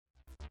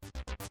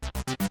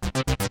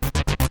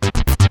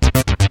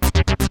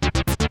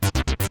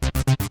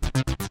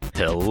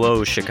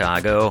Hello,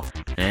 Chicago,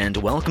 and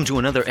welcome to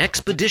another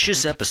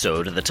expeditious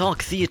episode of the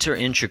Talk Theater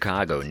in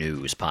Chicago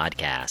News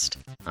podcast.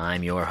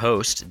 I'm your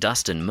host,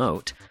 Dustin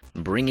Mote,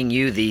 bringing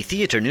you the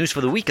theater news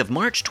for the week of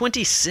March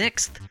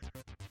 26th,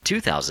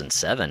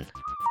 2007.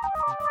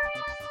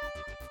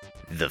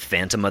 The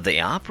Phantom of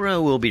the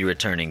Opera will be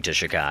returning to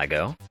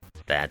Chicago.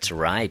 That's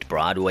right,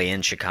 Broadway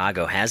in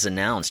Chicago has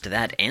announced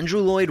that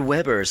Andrew Lloyd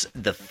Webber's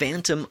The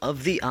Phantom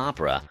of the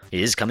Opera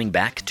is coming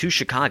back to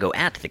Chicago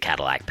at the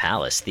Cadillac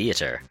Palace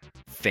Theater.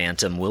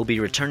 Phantom will be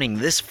returning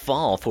this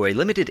fall for a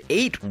limited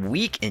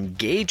 8-week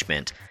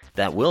engagement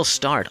that will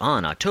start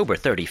on October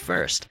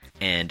 31st.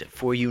 And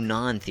for you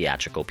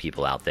non-theatrical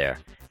people out there,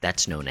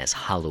 that's known as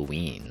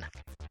Halloween.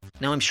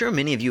 Now, I'm sure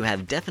many of you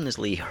have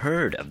definitely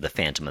heard of The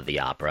Phantom of the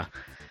Opera,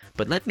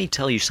 but let me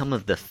tell you some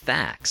of the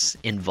facts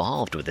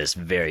involved with this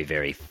very,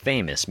 very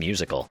famous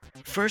musical.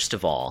 First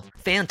of all,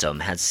 Phantom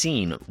has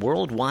seen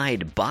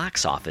worldwide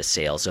box office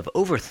sales of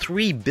over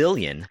 $3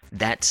 billion,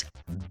 that's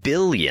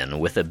billion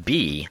with a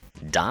B,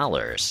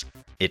 dollars.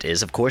 It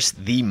is, of course,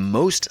 the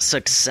most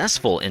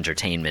successful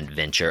entertainment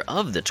venture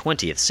of the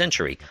 20th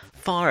century,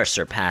 far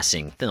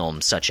surpassing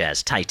films such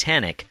as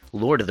Titanic,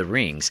 Lord of the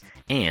Rings,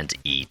 and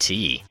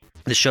E.T.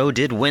 The show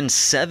did win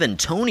 7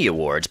 Tony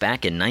Awards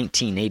back in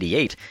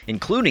 1988,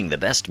 including the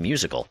Best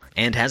Musical,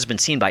 and has been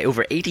seen by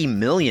over 80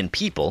 million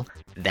people,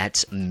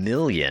 that's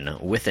million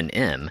with an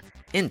M,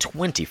 in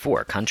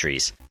 24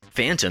 countries.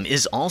 Phantom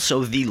is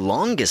also the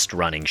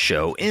longest-running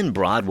show in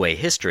Broadway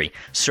history,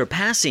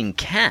 surpassing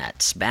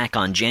Cats back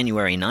on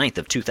January 9th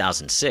of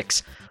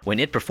 2006, when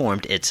it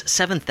performed its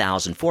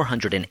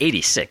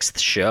 7,486th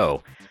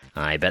show.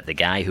 I bet the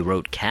guy who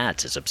wrote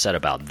Cats is upset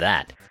about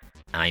that.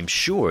 I'm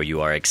sure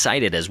you are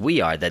excited as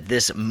we are that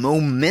this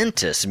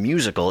momentous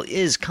musical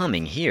is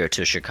coming here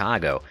to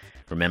Chicago.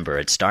 Remember,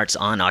 it starts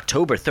on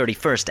October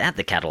 31st at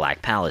the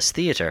Cadillac Palace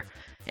Theater,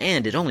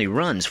 and it only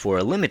runs for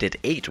a limited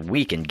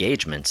 8-week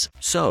engagements,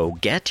 so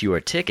get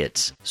your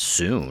tickets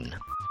soon.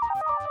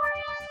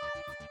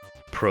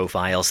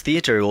 Profiles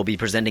Theater will be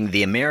presenting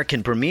the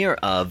American premiere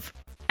of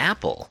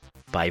Apple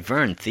by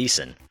Vern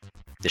Thiessen.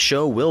 The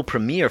show will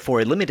premiere for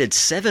a limited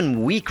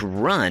 7-week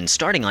run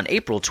starting on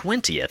April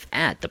 20th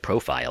at the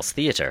Profiles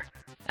Theater.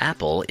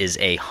 Apple is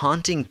a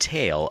haunting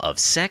tale of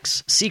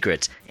sex,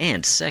 secrets,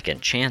 and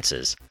second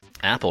chances.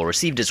 Apple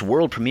received its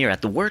world premiere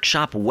at the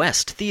Workshop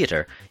West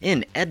Theater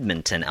in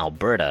Edmonton,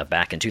 Alberta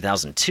back in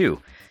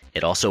 2002.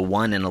 It also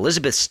won an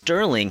Elizabeth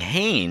Sterling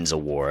Haynes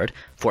Award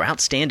for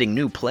Outstanding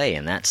New Play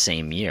in that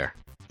same year.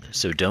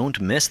 So don't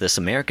miss this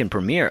American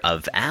premiere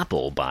of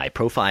Apple by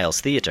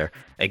Profiles Theater.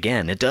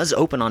 Again, it does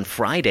open on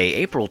Friday,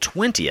 April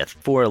 20th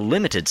for a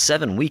limited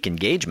 7-week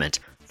engagement.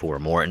 For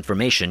more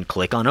information,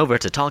 click on over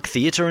to Talk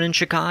Theater in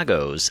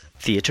Chicago's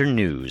Theater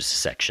News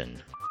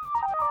section.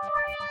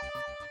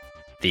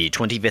 The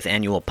 25th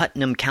Annual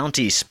Putnam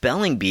County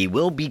Spelling Bee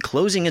will be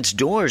closing its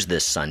doors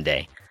this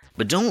Sunday.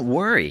 But don't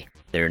worry,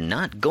 they're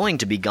not going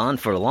to be gone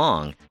for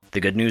long. The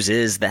good news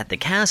is that the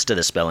cast of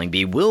the Spelling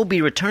Bee will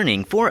be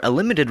returning for a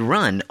limited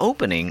run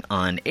opening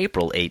on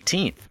April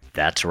 18th.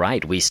 That's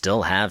right, we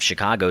still have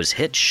Chicago's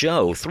hit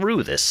show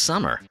through this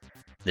summer.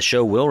 The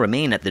show will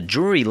remain at the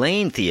Drury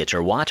Lane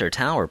Theater Water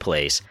Tower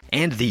Place,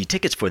 and the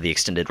tickets for the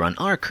extended run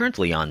are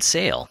currently on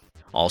sale.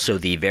 Also,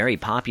 the very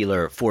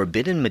popular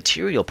Forbidden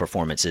Material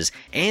performances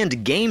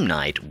and game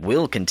night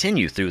will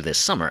continue through this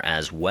summer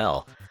as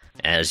well.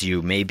 As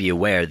you may be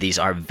aware, these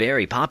are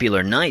very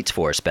popular nights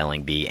for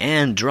Spelling Bee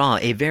and draw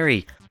a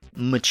very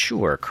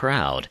mature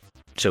crowd.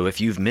 So if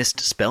you've missed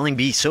Spelling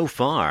Bee so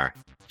far,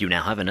 you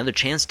now have another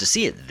chance to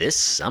see it this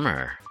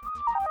summer.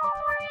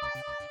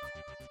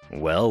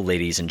 Well,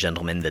 ladies and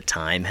gentlemen, the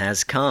time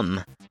has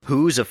come.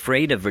 Who's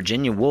Afraid of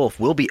Virginia Woolf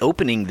will be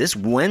opening this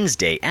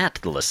Wednesday at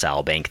the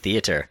LaSalle Bank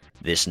Theater.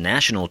 This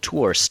national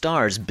tour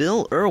stars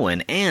Bill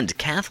Irwin and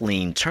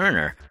Kathleen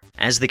Turner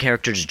as the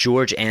characters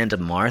George and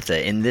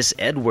Martha in this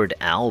Edward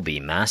Albee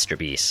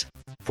masterpiece.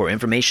 For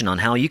information on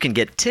how you can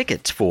get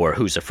tickets for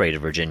Who's Afraid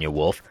of Virginia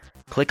Woolf,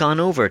 click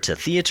on over to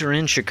Theater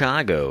in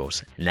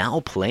Chicago's Now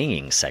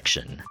Playing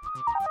section.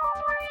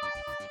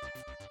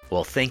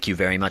 Well, thank you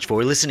very much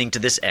for listening to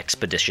this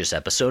expeditious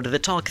episode of the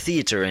Talk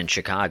Theater in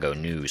Chicago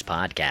News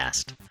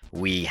podcast.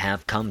 We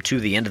have come to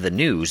the end of the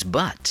news,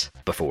 but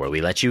before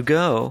we let you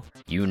go,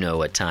 you know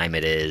what time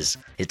it is.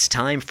 It's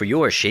time for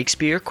your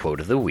Shakespeare Quote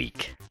of the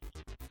Week.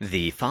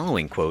 The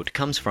following quote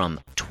comes from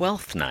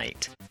Twelfth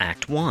Night,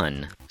 Act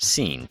 1,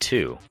 Scene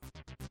 2.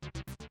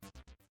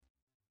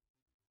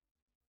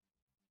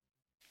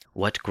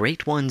 What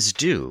great ones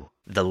do,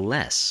 the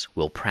less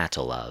will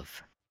prattle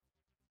of.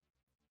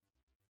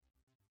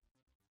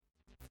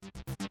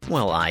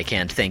 Well, I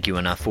can't thank you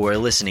enough for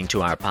listening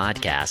to our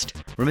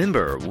podcast.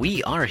 Remember,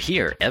 we are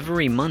here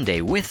every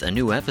Monday with a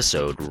new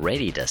episode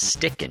ready to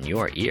stick in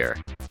your ear.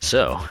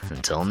 So,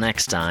 until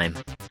next time,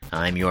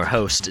 I'm your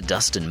host,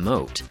 Dustin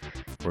Mote,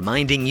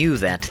 reminding you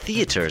that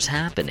theater's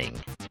happening.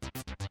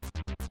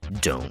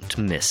 Don't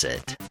miss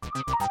it.